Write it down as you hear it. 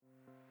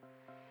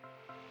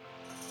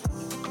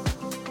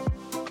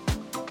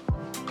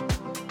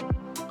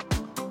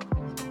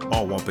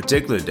On one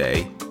particular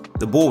day,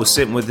 the boy was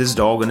sitting with his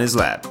dog in his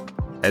lap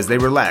as they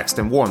relaxed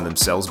and warmed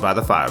themselves by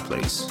the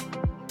fireplace,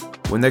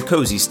 when their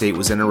cozy state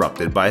was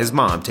interrupted by his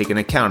mom taking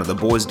account of the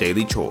boy's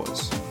daily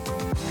chores.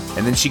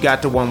 And then she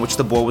got to one which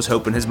the boy was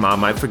hoping his mom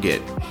might forget,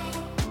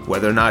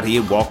 whether or not he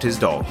had walked his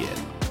dog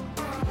yet.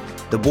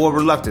 The boy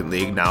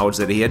reluctantly acknowledged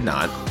that he had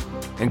not,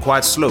 and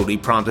quite slowly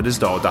prompted his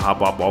dog to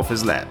hop up off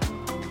his lap.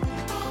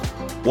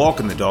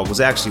 Walking the dog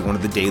was actually one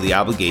of the daily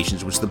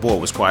obligations which the boy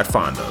was quite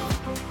fond of.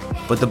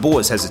 But the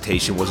boy's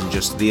hesitation wasn't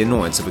just the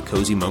annoyance of a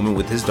cozy moment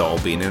with his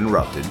dog being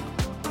interrupted.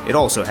 It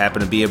also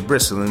happened to be a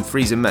bristling,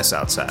 freezing mess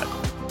outside.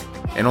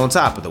 And on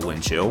top of the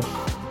wind chill,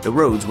 the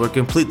roads were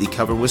completely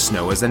covered with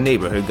snow as the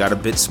neighborhood got a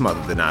bit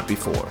smothered the night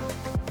before.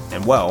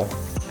 And well,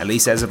 at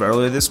least as of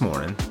earlier this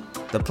morning,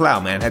 the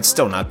plowman had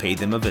still not paid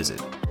them a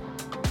visit.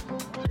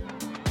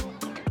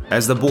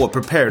 As the boy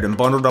prepared and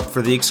bundled up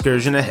for the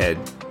excursion ahead,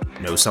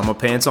 no summer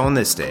pants on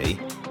this day,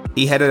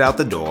 he headed out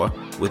the door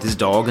with his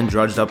dog and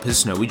trudged up his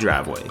snowy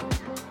driveway.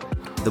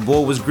 The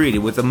boy was greeted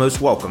with the most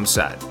welcome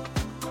sight.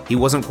 He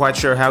wasn't quite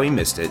sure how he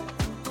missed it,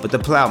 but the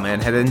plowman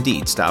had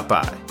indeed stopped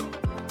by.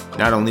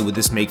 Not only would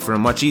this make for a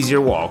much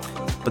easier walk,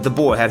 but the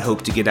boy had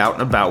hoped to get out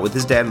and about with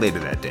his dad later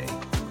that day.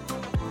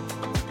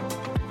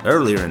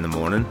 Earlier in the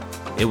morning,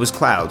 it was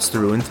clouds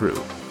through and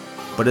through,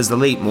 but as the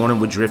late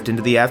morning would drift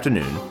into the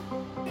afternoon,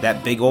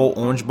 that big old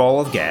orange ball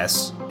of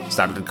gas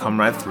started to come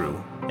right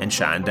through and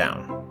shine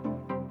down.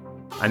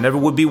 I never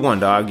would be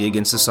one to argue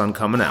against the sun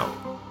coming out,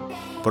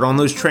 but on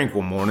those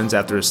tranquil mornings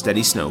after a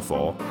steady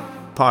snowfall,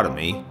 part of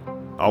me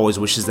always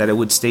wishes that it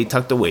would stay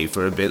tucked away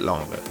for a bit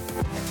longer.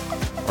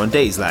 On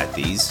days like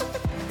these,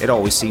 it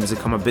always seems to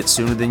come a bit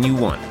sooner than you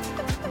want,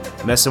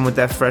 messing with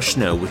that fresh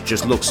snow which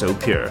just looks so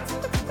pure.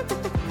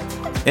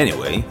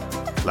 Anyway,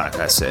 like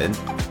I said,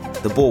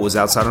 the boy was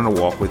outside on a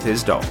walk with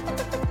his dog,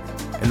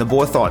 and the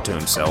boy thought to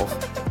himself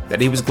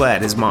that he was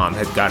glad his mom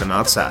had got him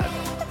outside.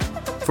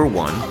 For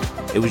one,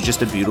 it was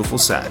just a beautiful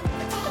sight,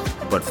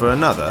 but for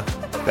another,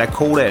 that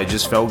cold air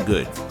just felt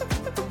good.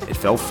 It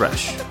felt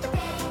fresh,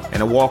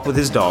 and a walk with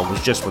his dog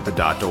was just what the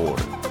doctor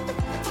ordered.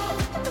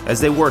 As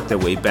they worked their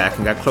way back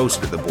and got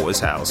closer to the boy's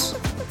house,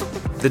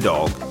 the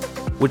dog,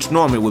 which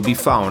normally would be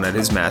following at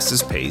his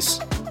master's pace,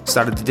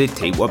 started to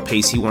dictate what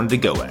pace he wanted to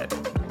go at.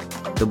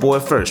 The boy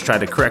first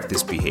tried to correct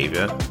this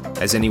behavior,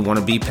 as any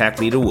wannabe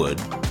pack leader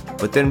would,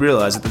 but then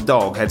realized that the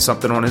dog had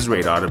something on his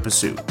radar to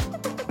pursue.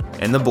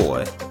 And the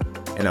boy,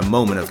 in a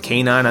moment of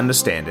canine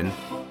understanding,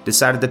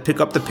 decided to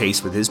pick up the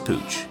pace with his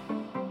pooch,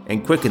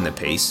 and quicken the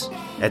pace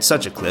at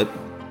such a clip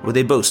where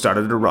they both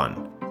started to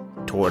run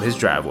toward his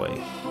driveway,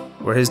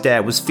 where his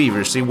dad was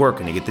feverishly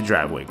working to get the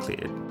driveway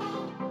cleared.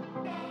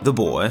 The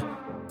boy,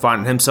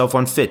 finding himself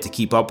unfit to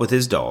keep up with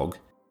his dog,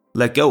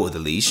 let go of the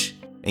leash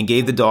and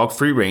gave the dog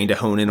free rein to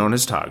hone in on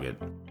his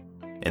target.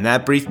 In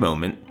that brief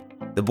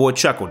moment, the boy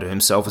chuckled to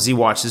himself as he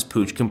watched his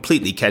pooch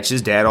completely catch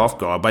his dad off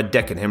guard by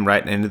decking him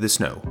right into the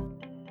snow.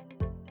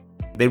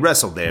 They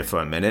wrestled there for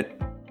a minute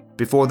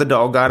before the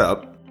dog got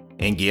up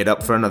and geared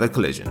up for another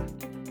collision.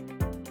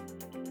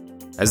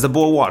 As the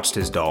boy watched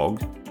his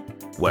dog,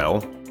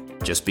 well,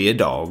 just be a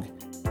dog,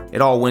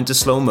 it all went to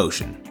slow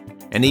motion,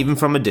 and even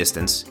from a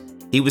distance,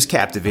 he was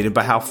captivated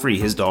by how free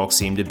his dog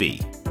seemed to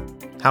be,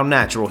 how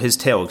natural his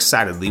tail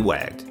excitedly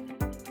wagged,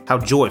 how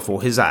joyful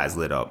his eyes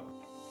lit up,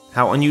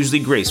 how unusually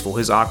graceful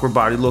his awkward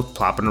body looked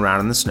plopping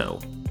around in the snow,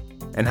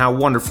 and how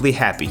wonderfully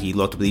happy he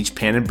looked with each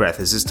panted breath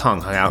as his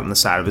tongue hung out in the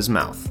side of his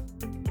mouth.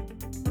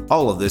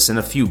 All of this in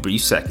a few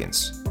brief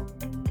seconds,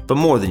 but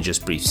more than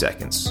just brief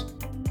seconds.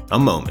 A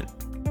moment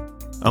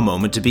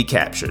to be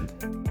captured,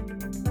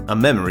 a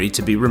memory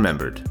to be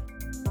remembered,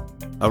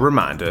 a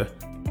reminder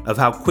of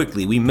how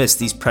quickly we miss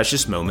these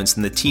precious moments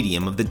in the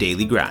tedium of the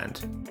daily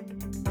grind.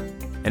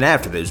 And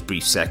after those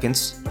brief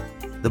seconds,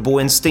 the boy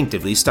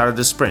instinctively started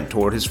to sprint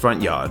toward his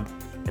front yard,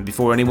 and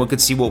before anyone could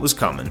see what was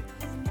coming,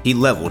 he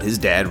leveled his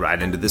dad right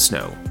into the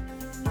snow.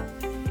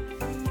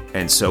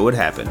 And so it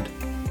happened.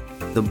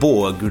 The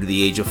boy grew to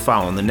the age of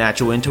following the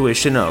natural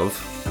intuition of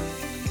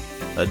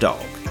a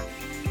dog.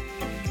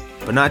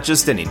 But not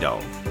just any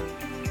dog.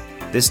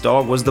 This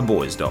dog was the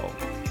boy's dog,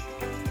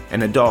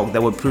 and a dog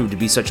that would prove to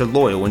be such a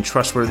loyal and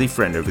trustworthy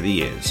friend over the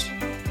years.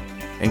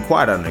 And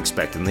quite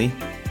unexpectedly,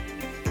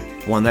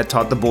 one that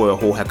taught the boy a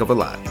whole heck of a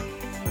lot.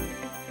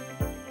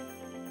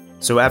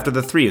 So after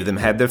the three of them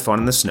had their fun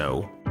in the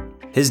snow,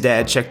 his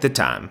dad checked the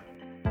time,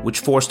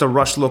 which forced a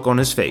rushed look on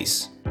his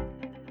face.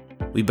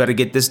 We better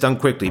get this done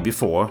quickly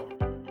before,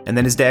 and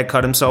then his dad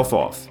cut himself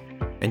off,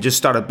 and just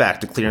started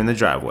back to clearing the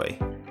driveway.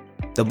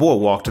 The boy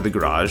walked to the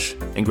garage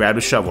and grabbed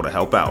a shovel to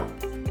help out.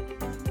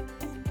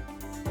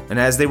 And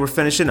as they were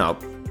finishing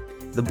up,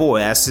 the boy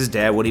asked his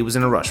dad what he was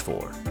in a rush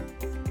for.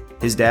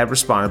 His dad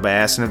responded by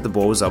asking if the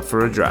boy was up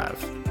for a drive.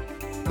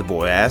 The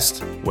boy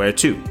asked, "Where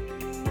to?"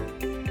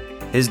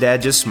 His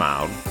dad just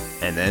smiled,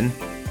 and then,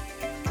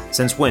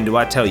 "Since when do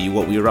I tell you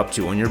what we were up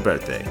to on your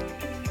birthday?"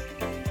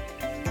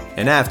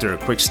 And after a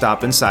quick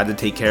stop inside to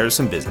take care of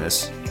some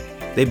business,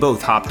 they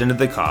both hopped into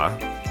the car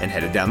and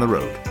headed down the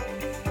road,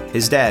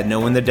 his dad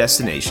knowing their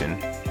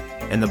destination,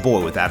 and the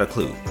boy without a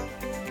clue.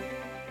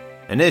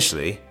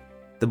 Initially,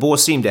 the boy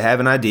seemed to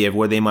have an idea of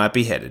where they might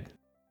be headed.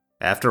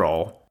 After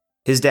all,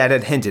 his dad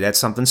had hinted at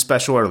something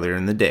special earlier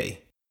in the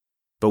day.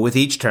 But with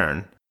each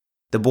turn,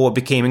 the boy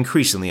became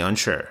increasingly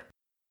unsure.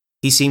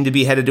 He seemed to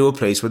be headed to a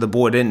place where the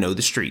boy didn't know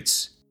the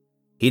streets.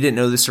 He didn't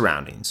know the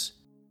surroundings.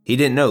 He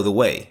didn't know the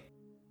way.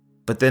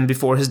 But then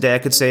before his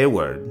dad could say a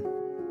word,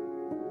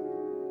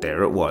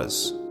 there it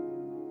was.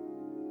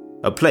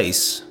 A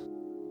place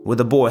where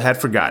the boy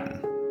had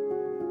forgotten.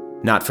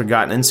 Not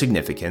forgotten in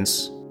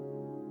significance,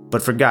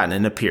 but forgotten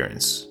in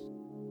appearance.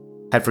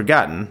 Had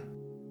forgotten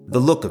the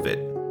look of it.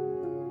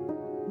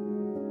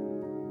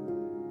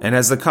 And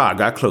as the car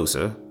got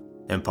closer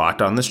and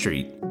parked on the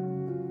street,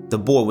 the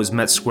boy was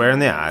met square in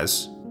the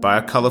eyes by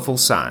a colorful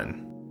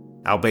sign,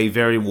 albeit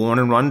very worn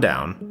and run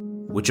down,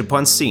 which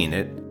upon seeing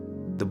it,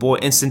 the boy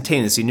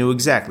instantaneously knew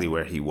exactly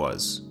where he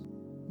was.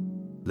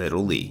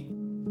 Little Lee.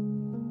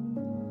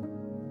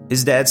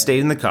 His dad stayed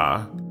in the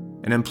car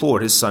and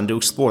implored his son to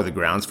explore the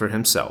grounds for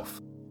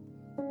himself.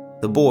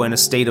 The boy, in a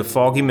state of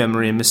foggy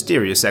memory and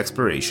mysterious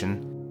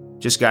exploration,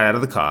 just got out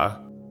of the car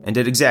and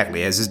did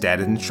exactly as his dad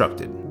had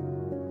instructed.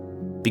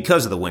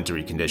 Because of the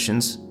wintry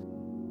conditions,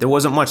 there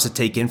wasn't much to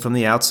take in from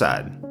the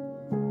outside.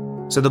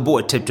 So the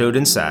boy tiptoed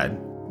inside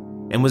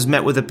and was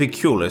met with a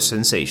peculiar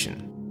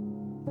sensation.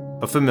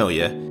 A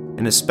familiar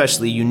and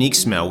especially unique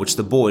smell which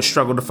the boy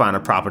struggled to find a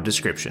proper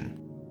description.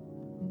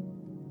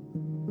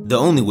 The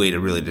only way to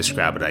really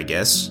describe it, I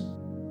guess,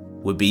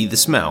 would be the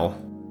smell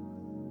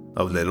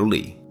of Little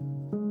Lee.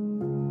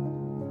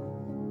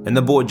 And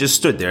the boy just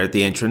stood there at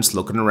the entrance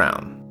looking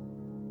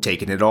around,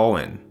 taking it all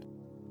in.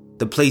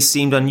 The place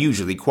seemed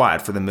unusually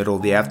quiet for the middle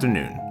of the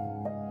afternoon,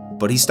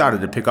 but he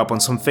started to pick up on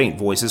some faint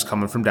voices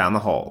coming from down the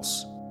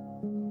halls.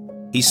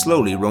 He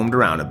slowly roamed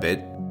around a bit,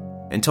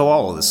 until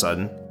all of a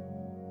sudden,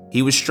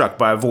 he was struck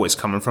by a voice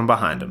coming from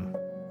behind him.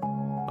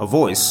 A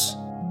voice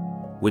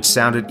which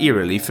sounded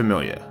eerily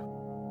familiar.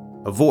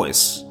 A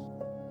voice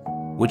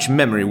which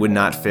memory would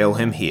not fail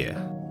him here.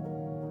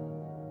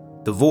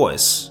 The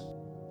voice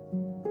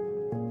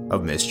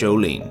of Miss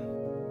Jolene.